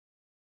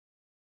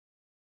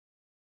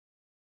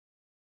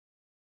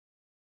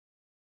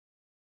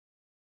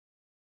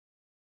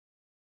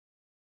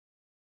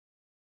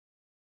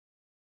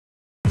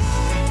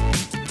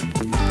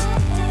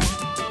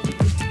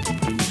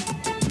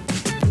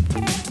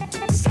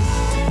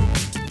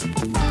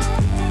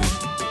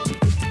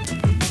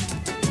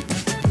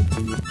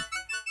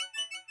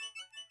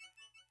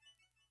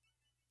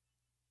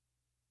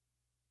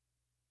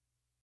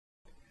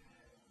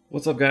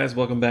What's up, guys?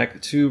 Welcome back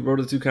to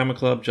RT2CC Comic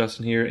Club.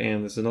 Justin here,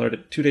 and this is another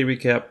two-day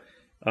recap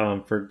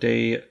for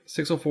day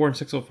 604 and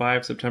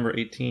 605, September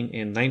 18th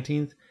and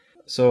 19th.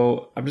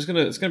 So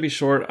it's gonna be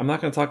short. I'm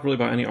not gonna talk really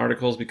about any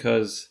articles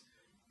because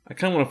I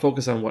kind of want to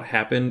focus on what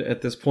happened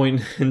at this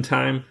point in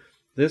time.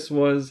 This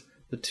was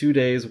the 2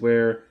 days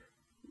where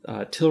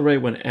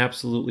Tilray went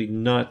absolutely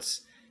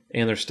nuts,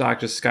 and their stock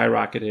just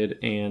skyrocketed,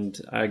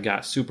 and I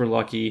got super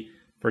lucky.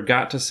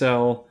 Forgot to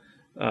sell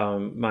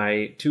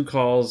my 2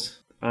 calls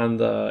on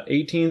the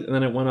 18th, and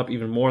then it went up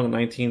even more on the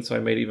 19th, so I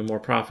made even more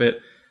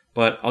profit,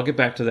 but I'll get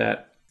back to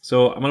that.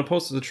 So I'm going to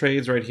post the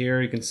trades right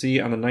here. You can see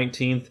on the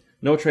 19th,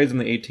 no trades on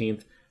the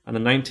 18th. On the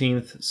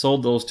 19th,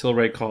 sold those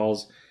Tilray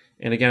calls,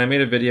 and again, I made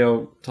a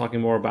video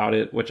talking more about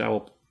it, which I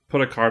will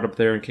put a card up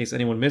there in case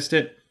anyone missed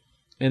it.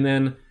 And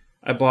then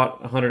I bought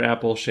 100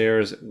 Apple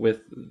shares with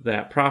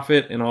that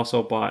profit, and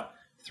also bought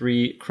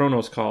 3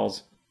 Kronos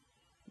calls.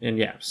 And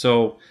yeah,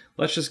 so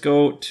let's just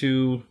go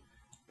to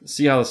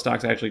see how the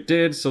stocks actually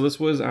did. So this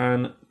was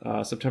on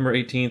September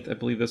 18th. I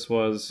believe this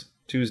was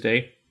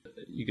Tuesday.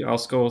 I'll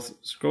scroll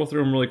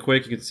through them really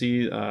quick. You can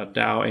see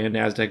Dow and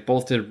NASDAQ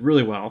both did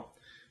really well.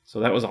 So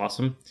that was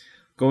awesome.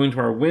 Going to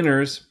our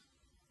winners,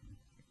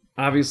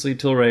 obviously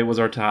Tilray was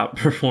our top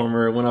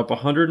performer. It went up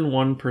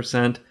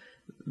 101%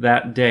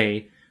 that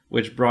day,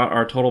 which brought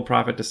our total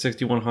profit to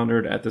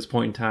 6,100 at this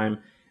point in time,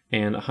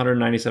 and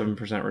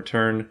 197%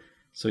 return.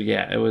 So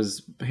yeah, it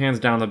was hands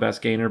down the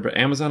best gainer, but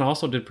Amazon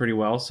also did pretty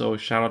well, so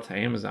shout out to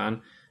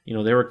Amazon.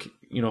 They were,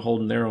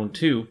 holding their own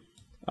too.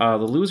 The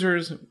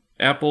losers,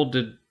 Apple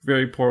did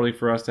very poorly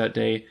for us that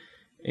day,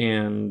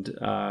 and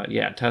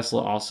yeah,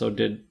 Tesla also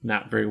did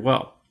not very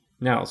well.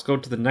 Now, let's go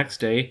to the next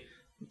day.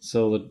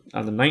 So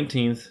on the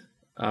 19th,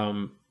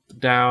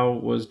 Dow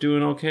was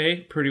doing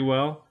okay, pretty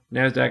well.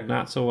 NASDAQ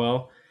not so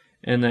well.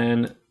 And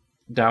then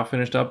Dow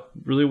finished up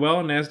really well,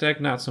 NASDAQ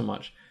not so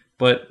much.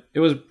 But it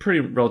was pretty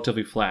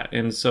relatively flat.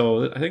 And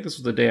so I think this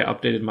was the day I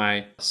updated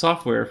my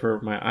software for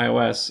my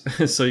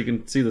iOS, so you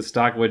can see the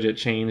stock widget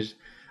changed.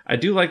 I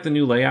do like the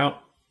new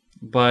layout,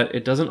 but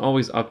it doesn't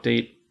always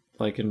update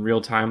like in real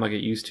time like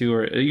it used to,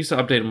 or it used to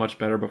update much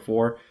better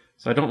before.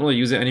 So I don't really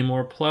use it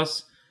anymore.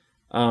 Plus,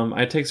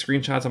 I take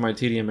screenshots on my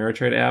TD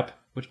Ameritrade app,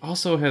 which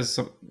also has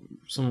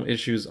some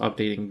issues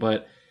updating,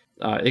 but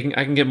I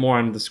can get more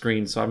on the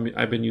screen, so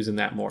I've been using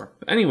that more.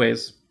 But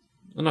anyways,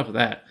 enough of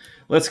that.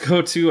 Let's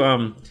go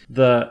to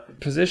the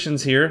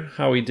positions here,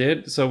 how we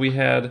did. So we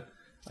had,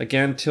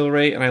 again,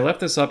 Tilray, and I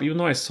left this up. Even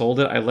though I sold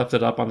it, I left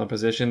it up on the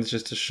positions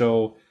just to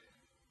show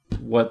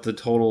what the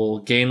total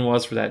gain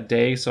was for that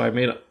day. So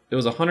it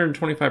was a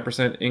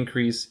 125%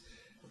 increase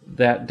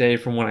that day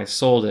from when I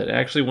sold it. It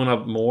actually went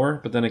up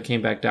more, but then it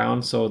came back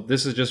down. So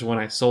this is just when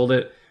I sold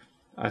it.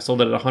 I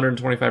sold it at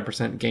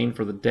 125% gain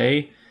for the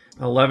day.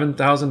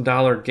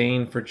 $11,000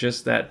 gain for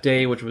just that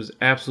day, which was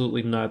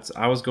absolutely nuts.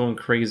 I was going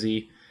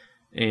crazy.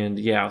 And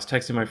yeah, I was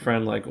texting my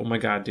friend like, oh my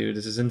God, dude,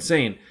 this is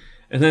insane.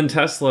 And then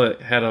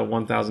Tesla had a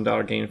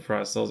 $1,000 gain for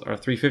us. Those are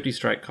 350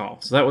 strike call.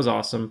 So that was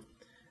awesome.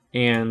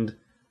 And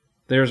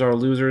there's our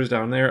losers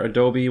down there.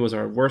 Adobe was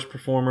our worst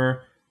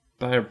performer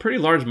by a pretty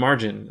large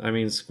margin. I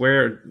mean,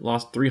 Square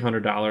lost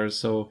 $300,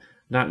 so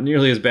not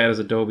nearly as bad as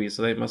Adobe.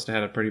 So they must have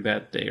had a pretty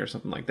bad day or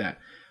something like that.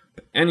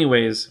 But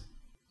anyways,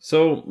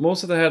 so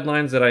most of the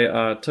headlines that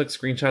I took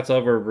screenshots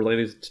of are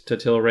related to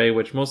Tilray,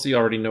 which most of you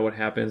already know what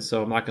happened,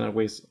 so I'm not going to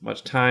waste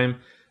much time.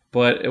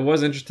 But it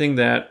was interesting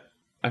that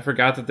I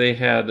forgot that they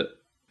had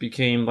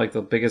became like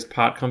the biggest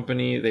pot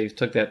company. They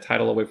took that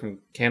title away from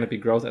Canopy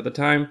Growth at the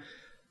time,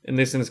 and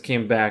they since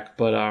came back.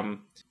 But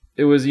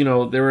it was,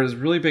 there was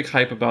really big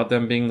hype about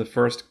them being the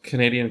first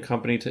Canadian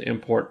company to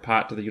import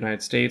pot to the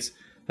United States.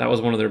 That was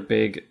one of their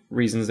big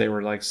reasons they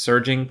were like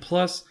surging.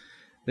 Plus,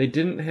 they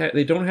don't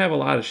have a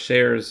lot of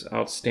shares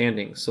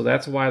outstanding, so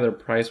that's why their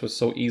price was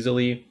so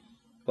easily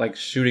like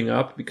shooting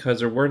up, because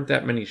there weren't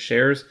that many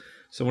shares.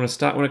 So when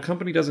a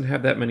company doesn't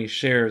have that many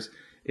shares,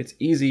 it's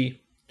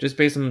easy, just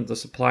based on the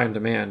supply and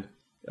demand.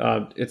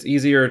 It's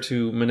easier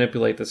to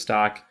manipulate the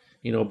stock.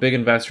 Big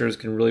investors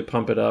can really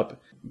pump it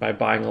up by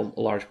buying a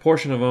large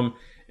portion of them,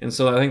 and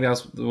so I think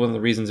that's one of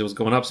the reasons it was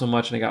going up so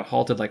much, and it got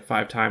halted like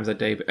 5 times that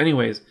day. But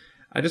anyways,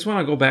 I just want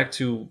to go back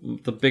to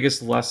the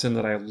biggest lesson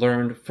that I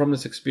learned from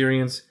this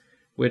experience,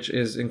 which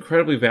is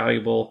incredibly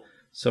valuable.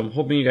 So I'm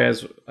hoping you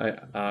guys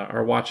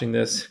are watching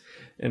this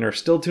and are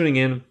still tuning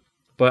in.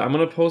 But I'm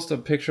going to post a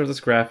picture of this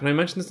graph. And I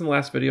mentioned this in the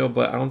last video,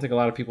 but I don't think a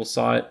lot of people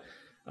saw it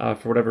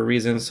for whatever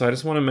reason. So I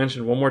just want to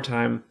mention one more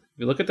time. If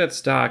you look at that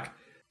stock,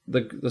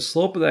 the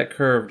slope of that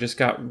curve just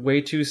got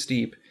way too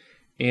steep.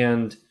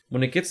 And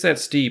when it gets that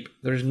steep,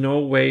 there's no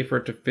way for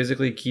it to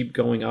physically keep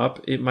going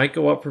up. It might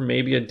go up for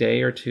maybe a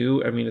day or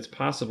two. I mean, it's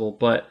possible,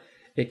 but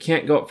it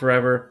can't go up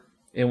forever.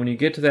 And when you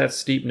get to that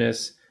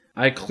steepness,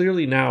 I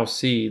clearly now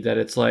see that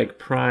it's like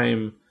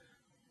prime,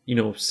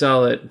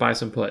 sell it, buy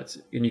some puts,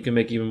 and you can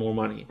make even more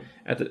money.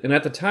 At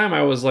the time,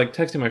 I was like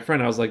texting my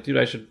friend. I was like, dude,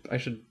 I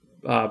should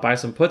buy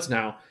some puts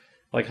now.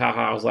 Like,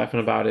 haha, I was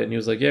laughing about it. And he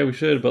was like, yeah, we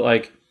should. But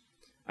like,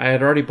 I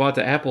had already bought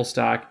the Apple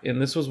stock,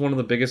 and this was one of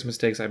the biggest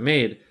mistakes I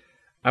made.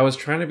 I was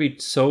trying to be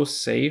so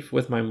safe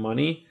with my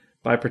money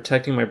by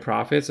protecting my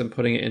profits and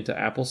putting it into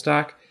Apple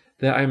stock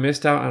that I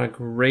missed out on a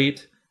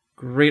great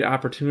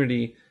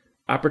opportunity.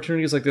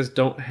 Opportunities like this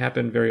don't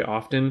happen very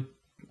often.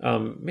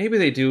 Maybe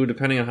they do,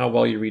 depending on how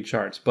well you read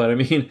charts. But I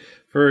mean,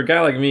 for a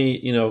guy like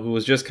me, who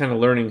was just kind of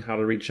learning how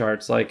to read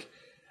charts,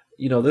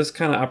 this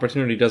kind of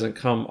opportunity doesn't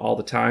come all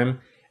the time.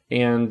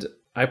 And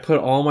I put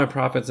all my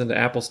profits into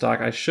Apple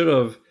stock. I should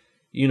have,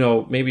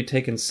 maybe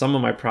taken some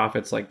of my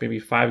profits, like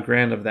maybe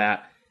 $5,000 of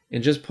that,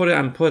 and just put it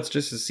on puts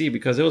just to see,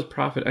 because it was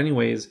profit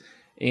anyways.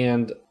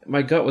 And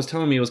my gut was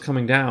telling me it was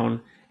coming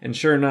down. And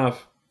sure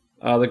enough,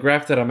 the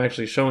graph that I'm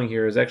actually showing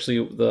here is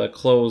actually the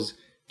close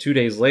 2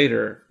 days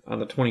later on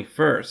the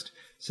 21st.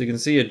 So you can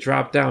see it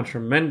dropped down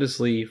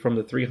tremendously from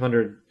the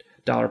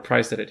 $300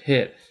 price that it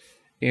hit.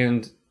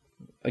 And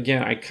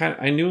again,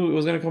 I knew it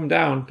was going to come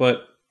down,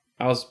 but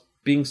I was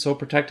being so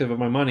protective of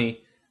my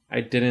money, I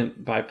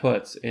didn't buy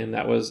puts. And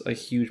that was a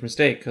huge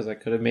mistake, because I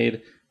could have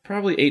made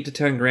probably 8 to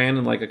 10 grand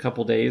in like a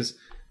couple days.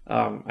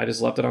 I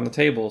just left it on the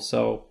table.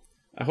 So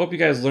I hope you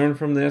guys learn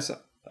from this.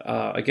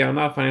 Again, I'm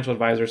not a financial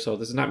advisor, so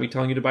this is not me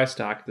telling you to buy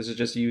stock. This is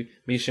just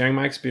me sharing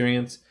my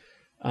experience.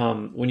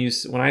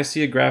 When I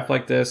see a graph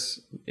like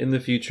this in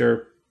the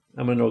future,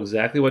 I'm going to know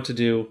exactly what to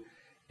do.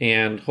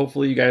 And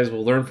hopefully you guys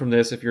will learn from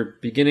this. If you're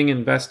beginning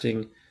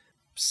investing,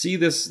 see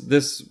this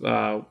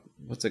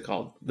what's it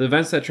called? The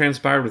events that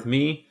transpired with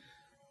me,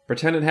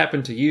 pretend it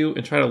happened to you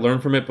and try to learn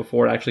from it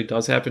before it actually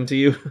does happen to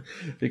you,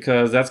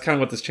 because that's kind of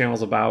what this channel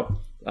is about.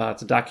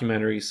 It's a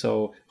documentary,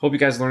 so hope you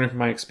guys learn from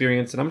my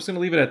experience, and I'm just going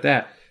to leave it at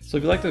that. So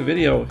if you liked the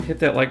video, hit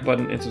that like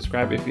button and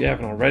subscribe if you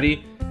haven't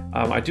already.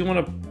 I do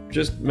want to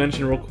just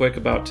mention real quick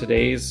about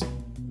today's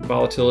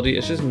volatility.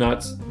 It's just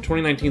nuts.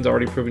 2019 is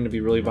already proving to be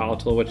really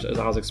volatile, which is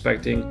I was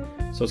expecting.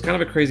 So it's kind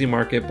of a crazy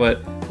market,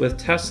 but with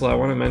Tesla, I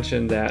want to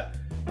mention that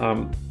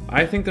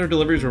I think their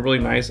deliveries were really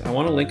nice. I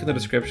want to link in the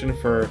description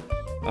for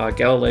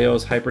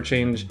Galileo's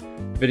hyperchange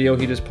video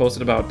he just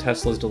posted about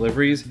Tesla's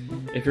deliveries.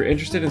 If you're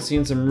interested in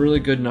seeing some really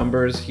good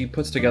numbers, he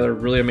puts together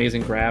really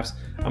amazing graphs.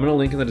 I'm going to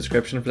link in the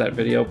description for that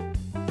video.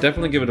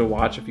 Definitely give it a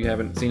watch if you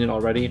haven't seen it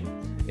already.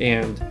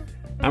 And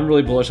I'm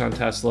really bullish on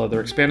Tesla. They're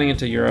expanding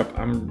into Europe.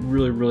 I'm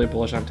really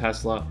bullish on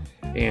Tesla.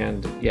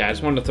 And yeah, I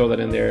just wanted to throw that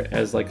in there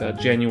as like a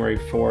January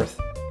 4th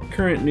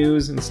current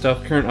news and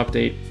stuff, current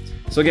update.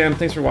 So again,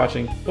 thanks for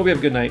watching. Hope you have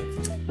a good night.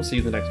 We'll see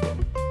you in the next one.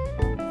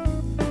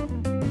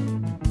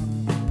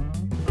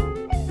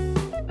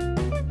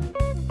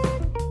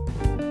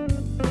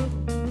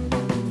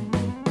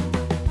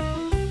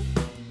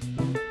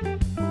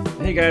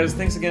 Hey guys,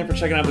 thanks again for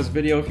checking out this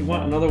video. If you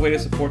want another way to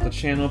support the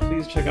channel,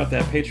 please check out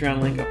that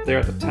Patreon link up there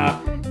at the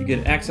top. You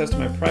get access to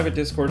my private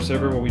Discord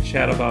server where we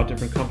chat about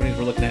different companies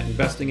we're looking at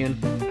investing in.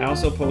 I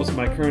also post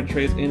my current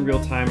trades in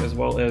real time, as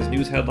well as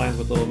news headlines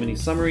with little mini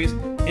summaries.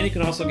 And you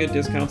can also get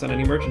discounts on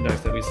any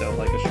merchandise that we sell,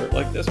 like a shirt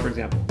like this, for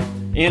example.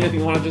 And if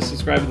you want to just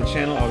subscribe to the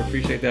channel, I would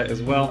appreciate that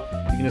as well.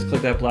 You can just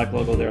click that black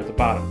logo there at the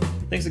bottom.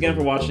 Thanks again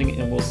for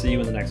watching, and we'll see you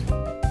in the next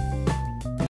one.